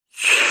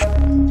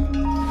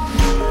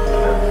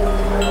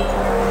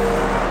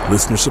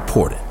Listener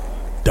supported.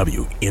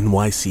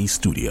 WNYC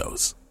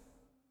Studios.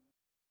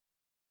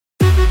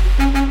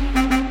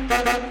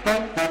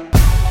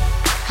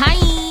 Hi,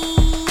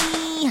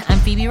 I'm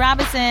Phoebe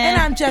Robinson.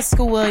 And I'm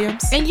Jessica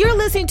Williams. And you're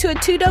listening to a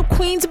Two Dope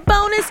Queens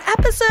bonus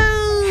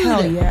episode.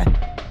 Hell yeah.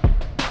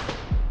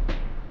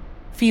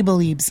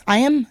 Phoebe-liebs, I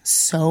am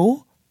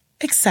so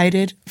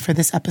excited for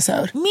this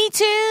episode. Me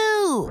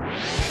too.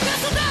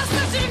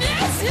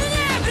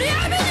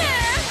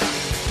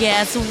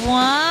 Guess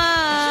what?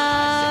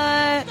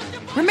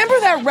 Remember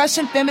that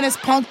Russian feminist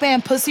punk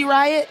band Pussy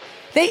Riot?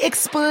 They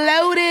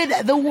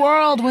exploded the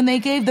world when they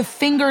gave the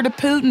finger to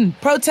Putin,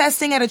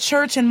 protesting at a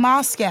church in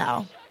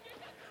Moscow.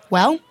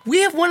 Well, we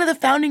have one of the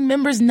founding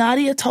members,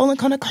 Nadia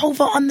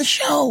Tolenkonnikova, on the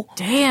show.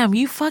 Damn,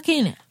 you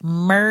fucking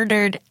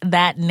murdered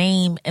that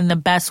name in the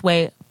best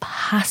way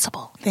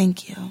possible.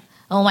 Thank you.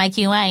 Oh my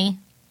QA.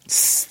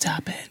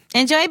 Stop it.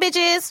 Enjoy,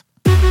 bitches.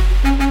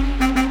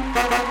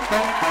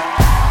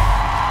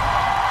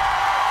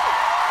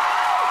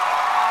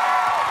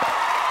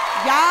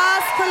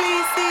 Yas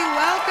Khaleesi,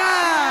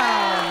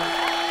 welcome.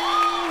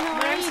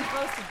 Where are you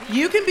supposed to be?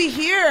 You can be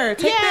here.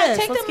 Take this.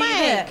 Take Let's the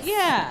get mic. this.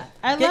 Yeah.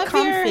 I Get love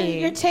comfy.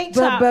 your tank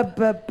top.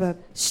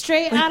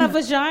 Straight out of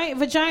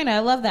vagina. I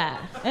love that.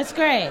 That's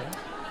great.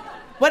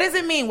 What does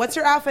it mean? What's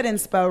your outfit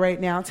inspo right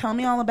now? Tell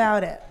me all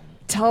about it.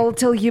 Tell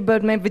you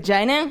about my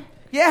vagina?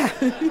 Yeah.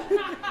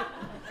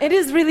 It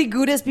is really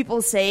good, as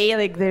people say.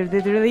 Like they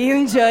really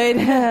enjoy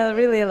it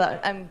really a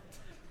lot.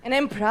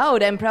 I'm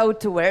proud. I'm proud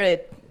to wear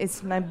it.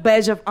 It's my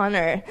badge of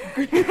honor.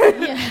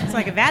 It's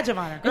like a badge of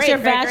honor. It's your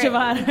badge of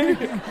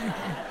honor.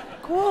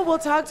 Cool. Well,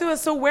 talk to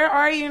us. So where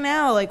are you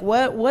now? Like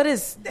what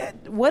is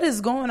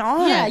going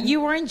on? Yeah,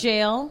 you were in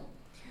jail.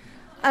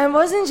 I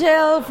was in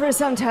jail for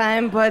some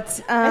time, but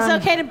It's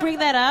okay to bring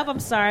that up. I'm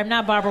sorry. I'm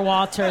not Barbara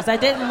Walters. I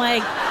didn't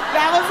like...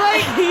 That was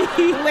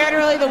like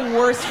literally the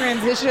worst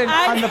transition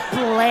on the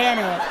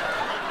planet.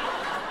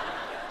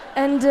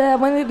 And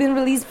when we've been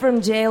released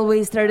from jail,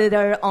 we started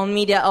our own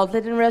media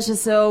outlet in Russia.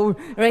 So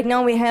right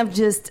now we have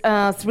just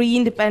 3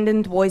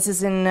 independent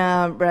voices in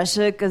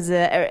Russia because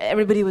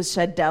everybody was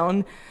shut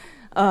down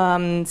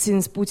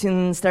since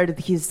Putin started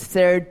his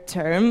 3rd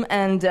term.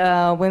 And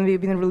when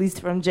we've been released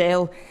from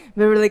jail,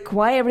 we were like,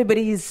 why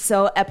everybody is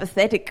so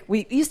apathetic?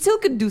 You still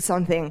could do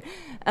something.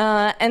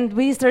 And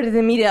we started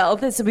a media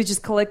outlet, so we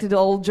just collected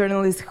all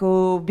journalists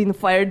who've been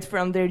fired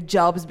from their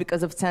jobs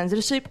because of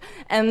censorship.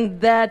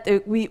 And that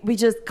we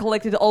just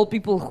collected all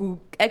people who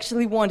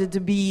actually wanted to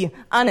be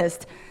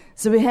honest.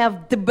 So we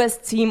have the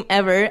best team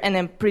ever, and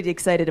I'm pretty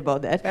excited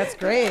about that. That's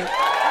great.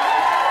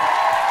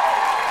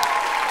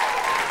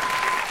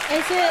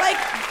 Is it... Like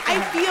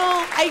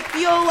I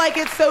feel like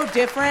it's so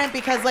different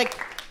because like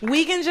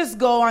we can just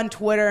go on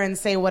Twitter and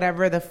say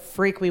whatever the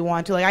freak we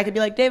want to. Like I could be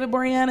like, David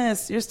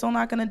Boreanaz, you're still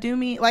not gonna do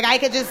me. Like I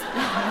could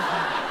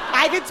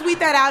tweet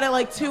that out at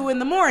like 2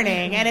 a.m.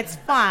 and it's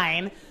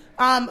fine.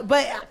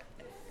 But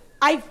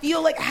I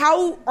feel like,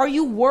 how are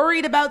you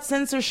worried about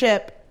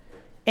censorship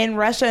in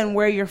Russia and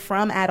where you're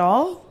from at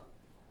all?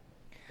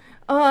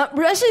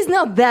 Russia is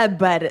not that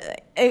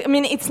bad. I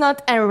mean, it's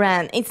not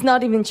Iran. It's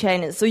not even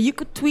China. So you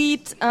could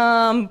tweet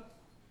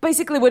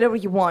basically whatever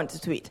you want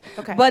to tweet.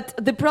 Okay. But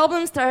the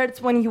problem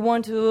starts when you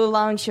want to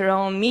launch your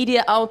own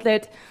media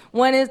outlet.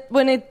 When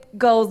it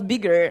goes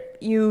bigger,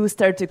 you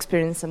start to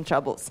experience some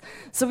troubles.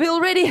 So we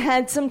already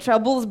had some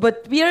troubles,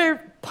 but we are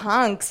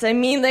punks. I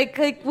mean, like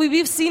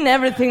we've seen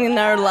everything in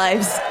our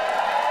lives.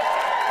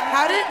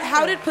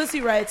 How did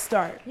Pussy Riot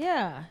start?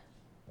 Yeah.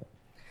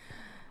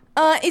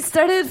 It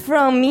started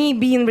from me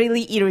being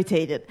really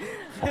irritated.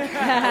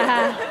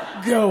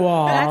 Go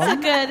on.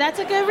 That's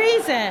a good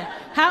reason.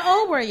 How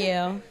old were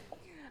you?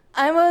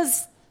 I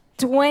was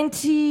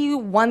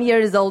 21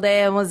 years old.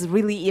 I was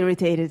really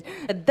irritated.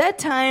 At that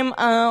time,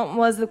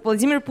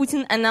 Vladimir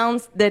Putin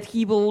announced that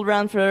he will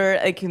run for,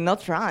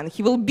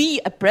 he will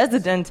be a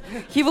president.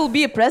 He will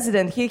be a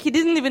president. He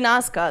didn't even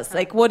ask us,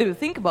 like, what do you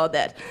think about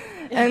that?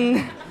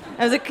 And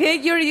I was like, okay,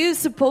 you're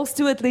supposed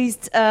to at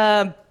least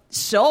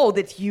show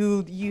that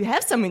you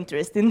have some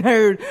interest in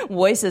our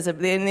voices,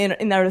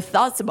 in our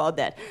thoughts about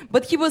that.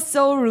 But he was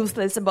so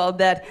ruthless about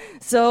that.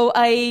 So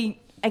I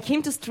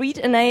came to street,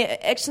 and I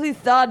actually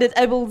thought that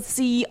I will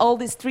see all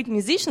these street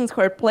musicians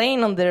who are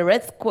playing on the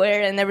Red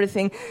Square and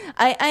everything.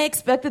 I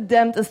expected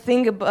them to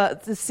sing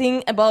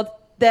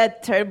about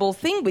that terrible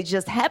thing which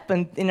just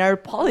happened in our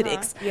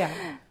politics. Yeah.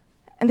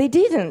 And they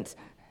didn't.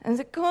 I was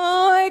like,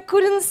 oh, I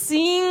couldn't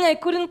sing, I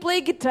couldn't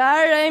play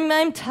guitar,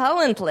 I'm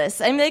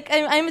talentless. I'm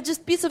just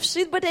a piece of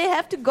shit, but I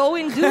have to go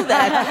and do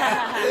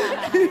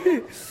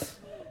that.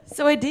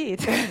 So I did.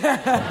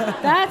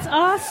 That's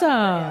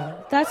awesome.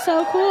 That's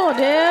so cool,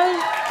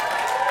 dude.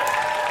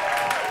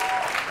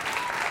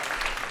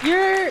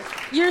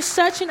 You're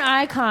such an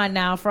icon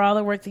now for all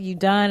the work that you've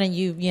done, and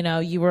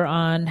you were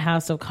on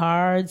House of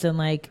Cards, and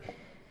like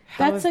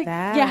How was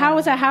that? Yeah, how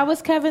was that? How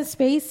was Kevin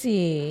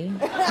Spacey?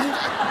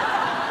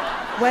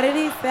 What did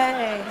he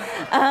say?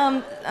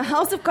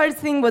 House of Cards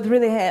thing was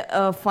really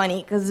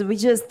funny because we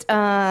just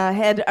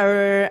had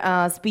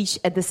our speech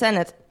at the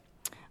Senate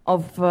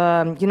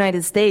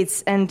United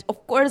States, and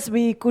of course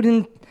we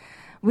couldn't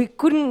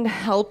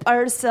help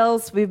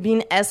ourselves. We've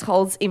been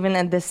assholes even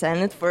at the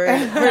Senate for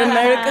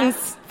American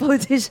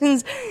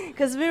politicians,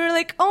 because we were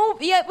like, oh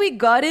yeah, we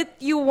got it.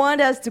 You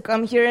want us to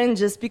come here and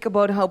just speak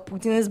about how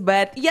Putin is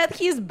bad? Yeah,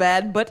 he's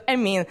bad, but I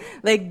mean,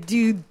 like,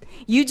 dude,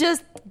 you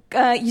just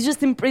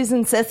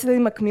imprisoned Cecily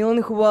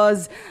McMillan, who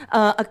was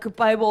a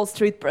Occupy Wall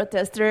Street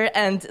protester,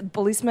 and a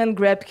policeman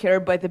grabbed her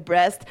by the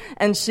breast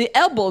and she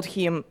elbowed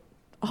him.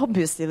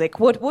 Obviously, like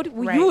what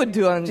you would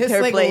do on just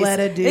her like place. Let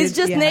a dude, it's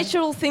just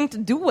natural thing to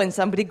do when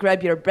somebody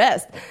grab your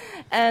breast.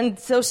 And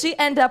so she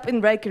ended up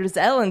in Rikers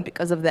Island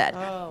because of that.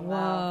 Oh,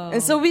 wow.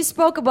 And so we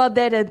spoke about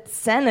that at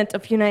Senate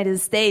of United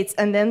States,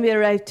 and then we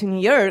arrived to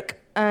New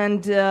York,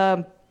 and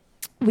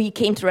we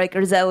came to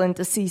Rikers Island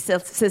to see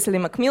Cecily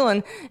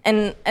McMillan.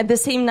 And at the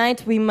same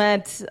night, we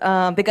met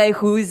the guy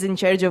who is in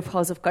charge of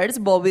House of Cards,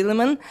 Bob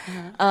Williman.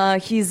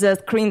 He's a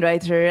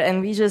screenwriter,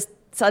 and we just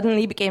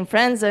suddenly became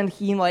friends, and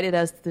he invited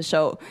us to the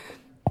show.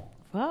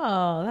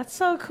 Wow, that's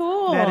so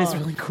cool. That is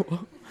really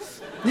cool.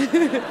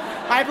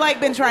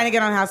 I've been trying to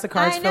get on House of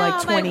Cards for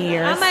 20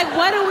 years. I'm like,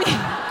 what do we?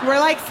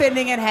 We're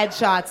sending in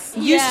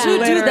headshots. You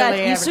should do that.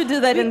 Literally You should do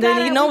that, and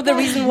then you know the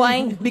reason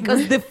why?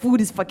 Because the food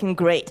is fucking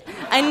great.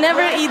 I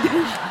never eat.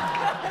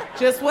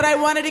 Just what I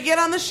wanted to get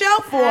on the show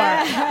for.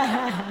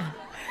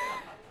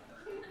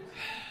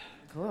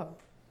 Cool.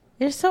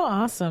 You're so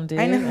awesome, dude.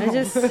 I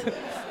know.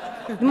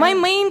 My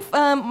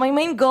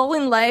main goal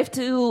in life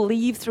to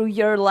live through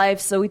your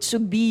life, so it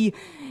should be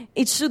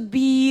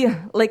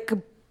like a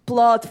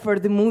plot for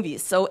the movie.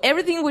 So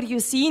everything what you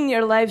see in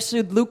your life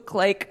should look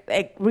like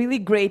a really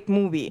great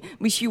movie,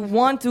 which you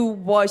want to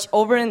watch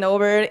over and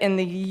over, and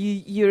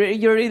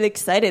you're really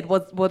excited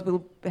what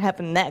will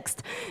happen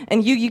next,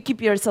 and you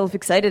keep yourself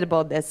excited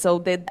about that. So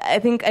that I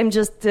think I'm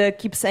just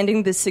keep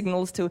sending the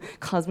signals to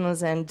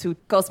Cosmos and to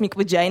Cosmic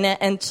Vagina,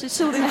 and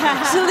she'll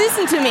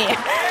listen to me.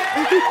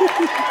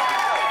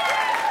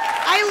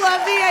 I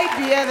love the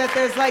idea that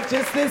there's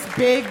just this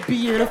big,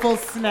 beautiful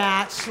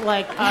snatch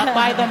up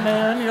by the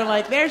moon. You're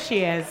like, there she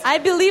is. I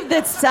believe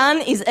that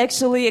sun is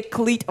actually a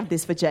cleat of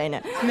this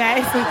vagina.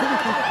 Nice.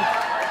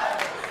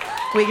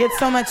 We get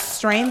so much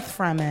strength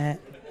from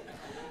it.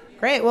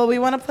 Great. Well, we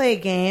want to play a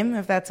game,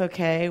 if that's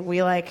okay.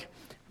 We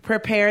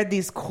prepared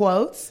these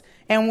quotes,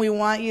 and we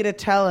want you to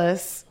tell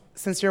us,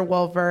 since you're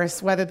well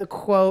versed, whether the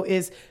quote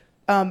is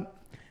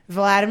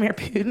Vladimir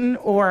Putin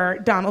or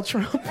Donald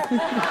Trump.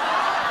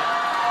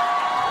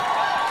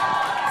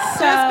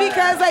 Just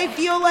because I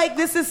feel like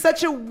this is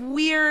such a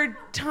weird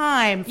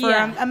time for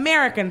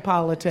American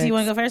politics. Do you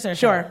want to go first? Or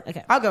sure.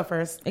 Okay. I'll go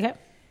first. Okay.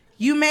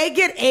 You may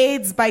get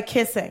AIDS by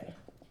kissing.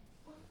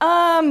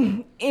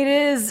 It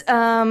is,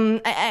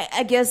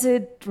 I guess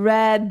it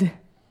red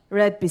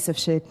piece of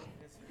shit.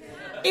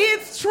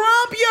 It's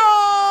Trump,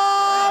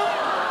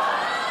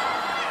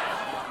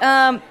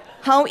 y'all!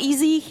 How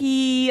easy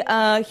he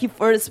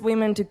forced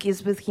women to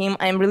kiss with him.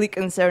 I'm really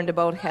concerned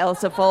about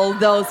health of all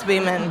those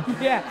women.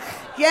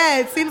 Yeah,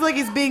 it seems like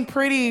he's being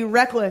pretty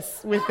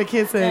reckless with the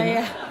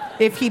kissing,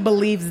 if he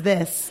believes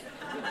this.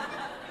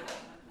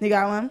 You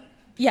got one?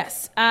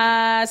 Yes.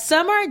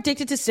 Some are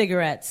addicted to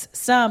cigarettes,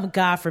 some,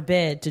 God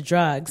forbid, to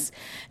drugs,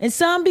 and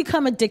some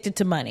become addicted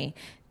to money.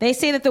 They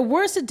say that the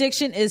worst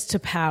addiction is to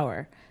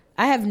power.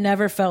 I have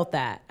never felt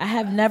that. I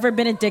have never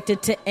been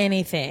addicted to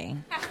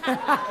anything.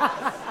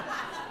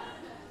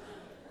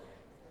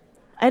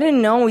 I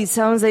don't know. It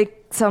sounds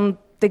like some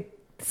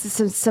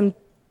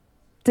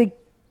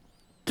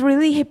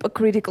really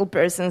hypocritical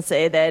person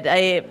say that.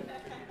 I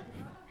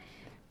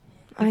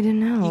don't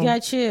know. You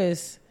gotta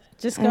choose.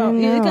 Just go.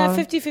 You got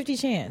 50-50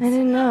 chance. I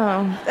don't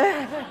know.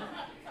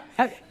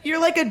 You're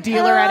like a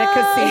dealer at a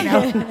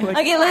casino.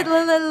 Okay,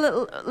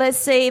 let's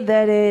say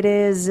that it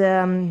is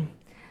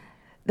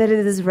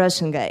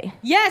Russian guy.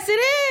 Yes, it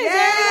is.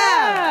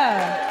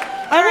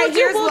 Yeah. All right,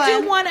 here's we'll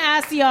one. do one.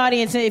 Ask the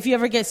audience if you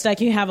ever get stuck,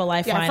 you have a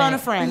lifeline. Phone a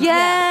friend.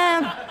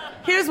 Yeah.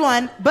 Here's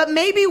one. But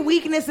maybe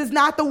weakness is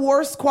not the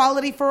worst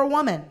quality for a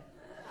woman.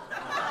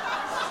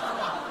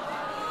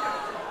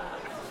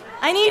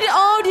 I need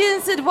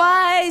audience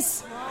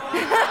advice.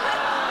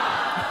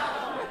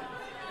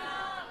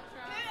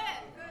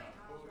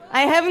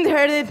 I haven't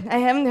heard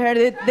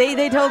it.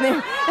 They told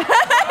me.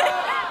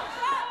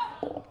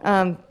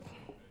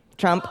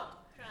 Trump.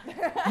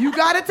 You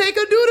gotta take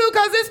a doo-doo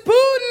because it's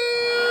Putin.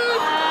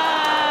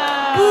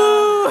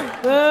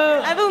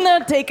 I will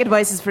not take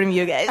advices from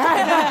you guys.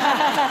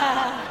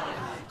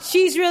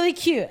 She's really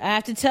cute. I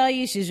have to tell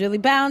you, she's really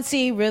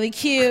bouncy, really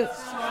cute.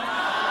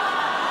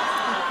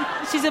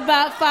 She's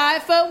about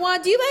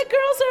 5'1". Do you like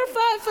girls that are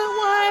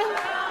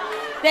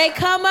 5'1"? They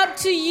come up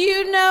to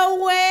you know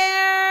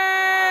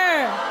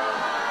where.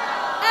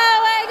 Oh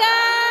my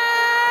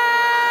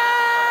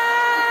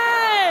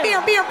God!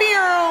 Beer, beer, beer.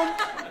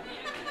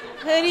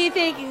 Who do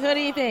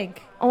you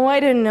think? Oh, I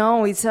don't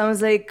know. It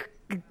sounds like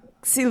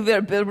Silvio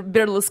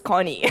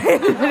Berlusconi.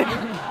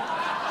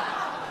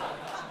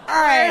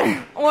 All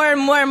right. Or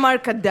Muammar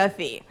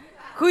Gaddafi,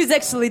 who is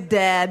actually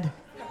dead.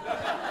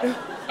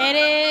 It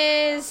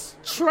is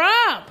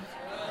Trump.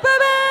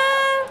 Bye-bye!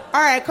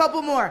 All right, a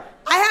couple more.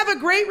 I have a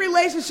great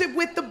relationship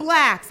with the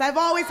blacks. I've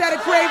always had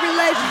a great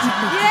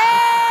relationship. Yeah!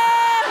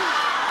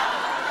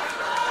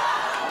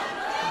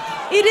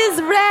 It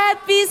is red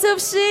piece of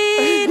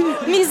shit.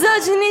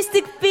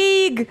 Misogynistic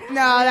pig. No,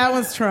 that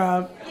one's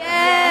Trump.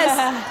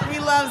 Yes. He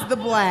loves the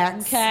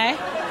blacks. Okay.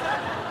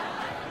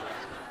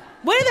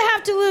 What do they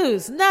have to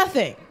lose?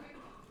 Nothing.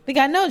 They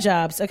got no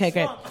jobs. Okay,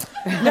 great.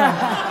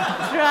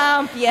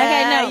 Trump, yeah,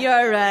 Okay, no.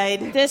 you're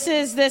right. This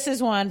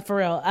is one for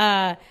real.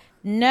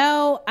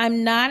 No,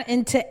 I'm not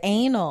into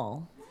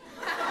anal.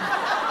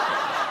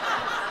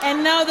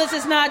 And no, this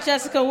is not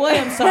Jessica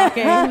Williams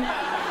talking.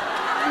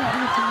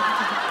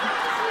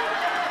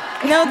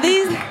 No,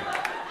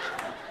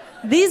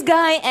 this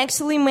guy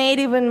actually made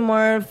even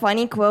more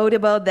funny quote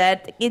about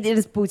that. It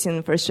is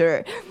Putin for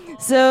sure.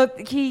 So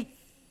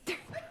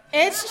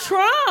It's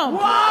Trump.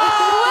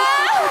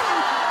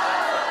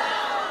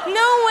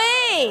 No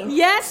way.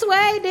 Yes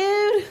way,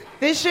 dude.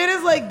 This shit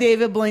is like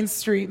David Blaine's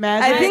street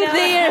magic. I think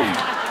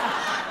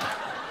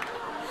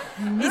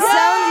It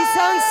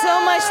sounds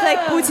so much like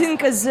Putin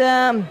because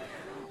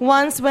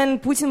once when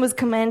Putin was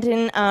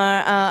commenting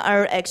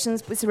our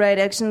actions, Pussy Riot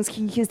actions,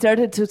 he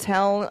started to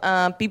tell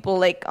people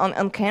like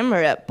on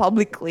camera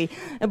publicly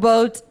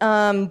about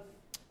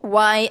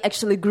why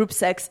actually group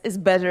sex is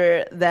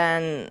better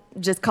than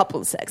just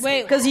couple sex.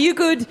 Wait, because you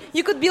could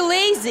be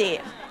lazy.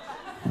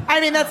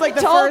 I mean, that's like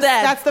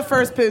that's the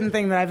first Putin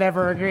thing that I've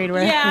ever agreed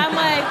with. Yeah, I'm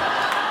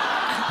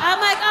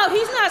like, oh,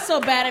 he's not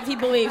so bad if he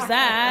believes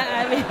that.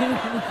 I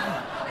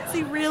mean, Is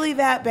he really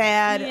that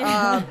bad?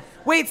 Yeah.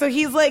 Wait, so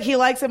he's like, he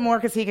likes it more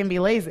because he can be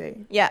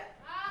lazy. Yeah.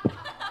 all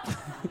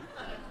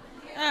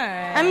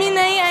right. I mean,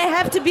 I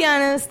have to be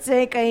honest.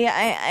 Like,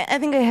 I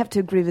think I have to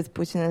agree with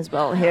Putin as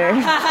well here.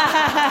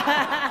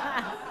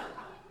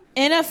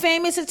 In a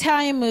famous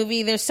Italian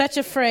movie, there's such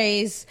a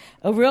phrase: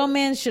 a real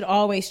man should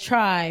always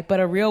try, but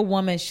a real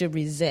woman should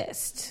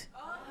resist.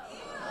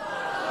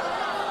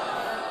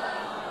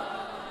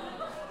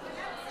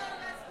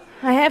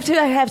 I have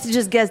to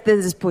just guess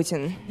this is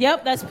Putin.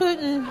 Yep, that's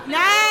Putin.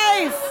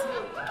 Nice!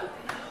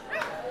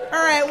 All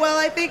right, well,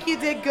 I think you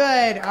did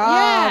good.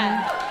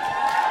 Yeah.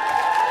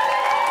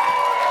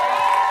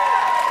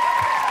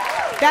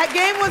 That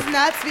game was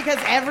nuts because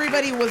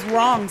everybody was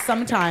wrong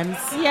sometimes.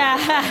 Yeah.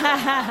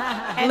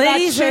 And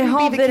Ladies, that I shouldn't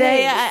hope be the that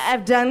case.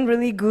 I've done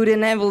really good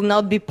and I will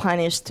not be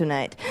punished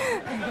tonight.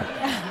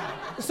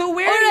 So Or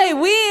I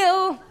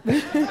will.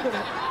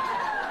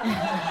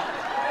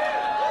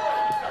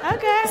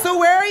 Okay. So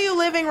where are you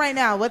living right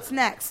now? What's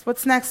next?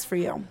 What's next for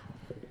you?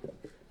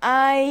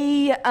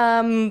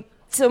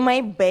 So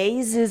my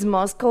base is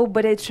Moscow,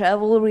 but I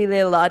travel really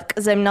a lot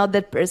because I'm not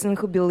that person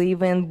who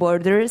believes in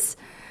borders.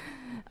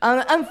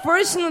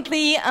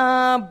 Unfortunately,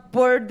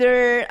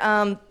 border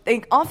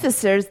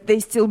officers, they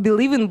still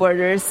believe in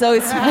borders, so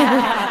it's...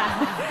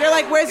 They're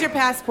like, where's your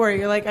passport?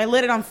 You're like, I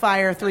lit it on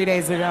fire 3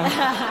 days ago.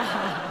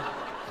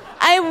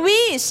 I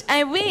wish.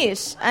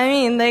 I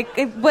mean,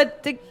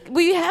 but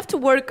we have to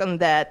work on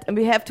that, and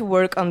we have to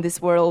work on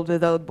this world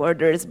without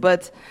borders.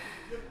 But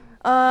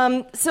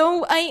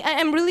so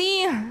I'm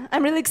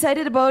really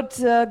excited about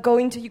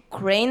going to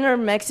Ukraine or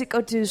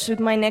Mexico to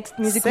shoot my next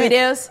music Sick.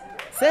 videos.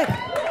 Sick.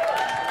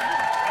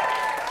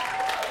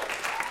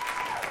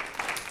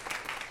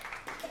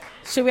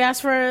 Should we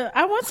ask for...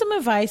 I want some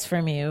advice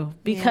from you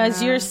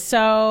because you're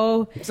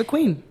so... It's a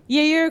queen.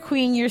 Yeah, you're a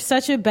queen. You're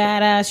such a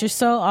badass. You're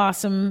so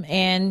awesome.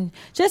 And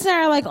Jess and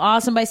I are like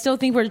awesome, but I still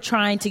think we're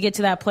trying to get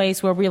to that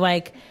place where we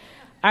like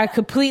are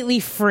completely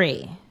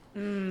free.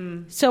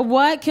 So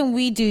what can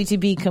we do to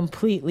be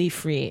completely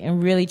free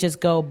and really just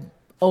go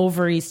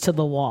ovaries to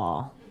the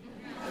wall?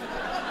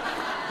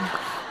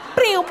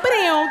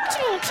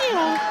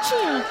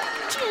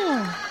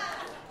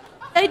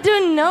 I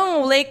don't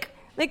know, like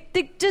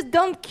they just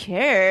don't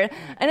care,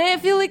 and I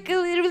feel like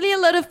really a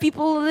lot of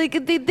people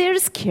they're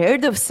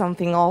scared of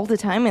something all the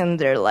time in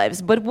their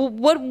lives. But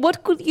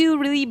what could you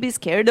really be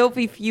scared of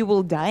if you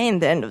will die in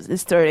the end of the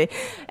story?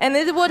 And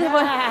then what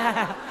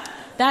about?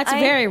 That's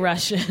very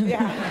Russian.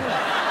 Yeah.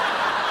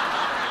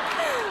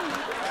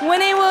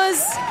 When I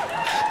was.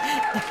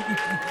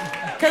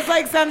 Because,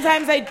 like,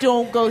 sometimes I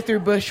don't go through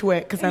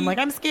Bushwick because I'm like,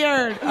 I'm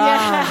scared.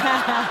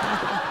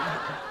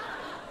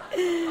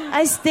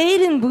 I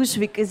stayed in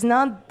Bushwick. It's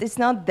not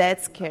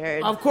that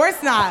scared. Of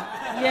course not.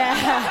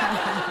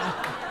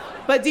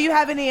 Yeah. But do you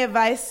have any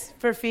advice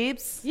for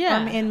Phoebes? Yeah.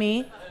 And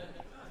me?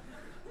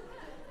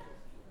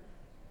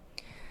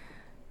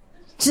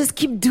 Just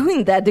keep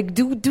doing that. Like,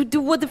 do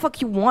what the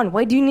fuck you want.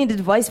 Why do you need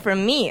advice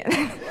from me? Yeah, I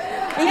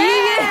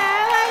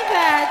like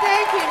that.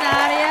 Thank you,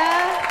 Nadia.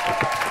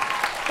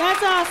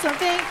 That's awesome.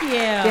 Thank you.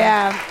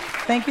 Yeah.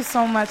 Thank you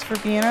so much for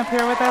being up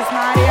here with us,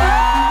 Nadia.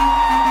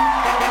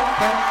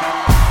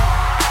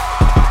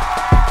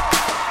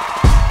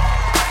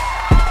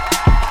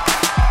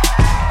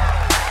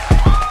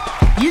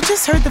 You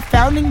just heard the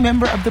founding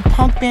member of the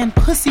punk band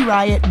Pussy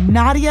Riot,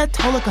 Nadia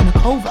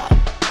Tolokonnikova.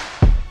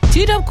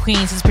 Two Dope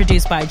Queens is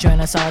produced by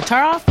Joanna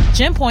Solotaroff,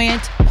 Jim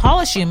Poyant,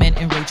 Paula Schumann,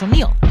 and Rachel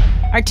Neal.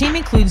 Our team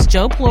includes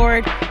Joe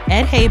Plord,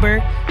 Ed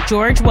Haber,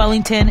 George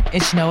Wellington,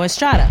 and Shnoa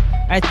Estrada.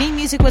 Our theme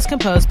music was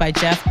composed by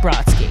Jeff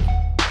Brodsky.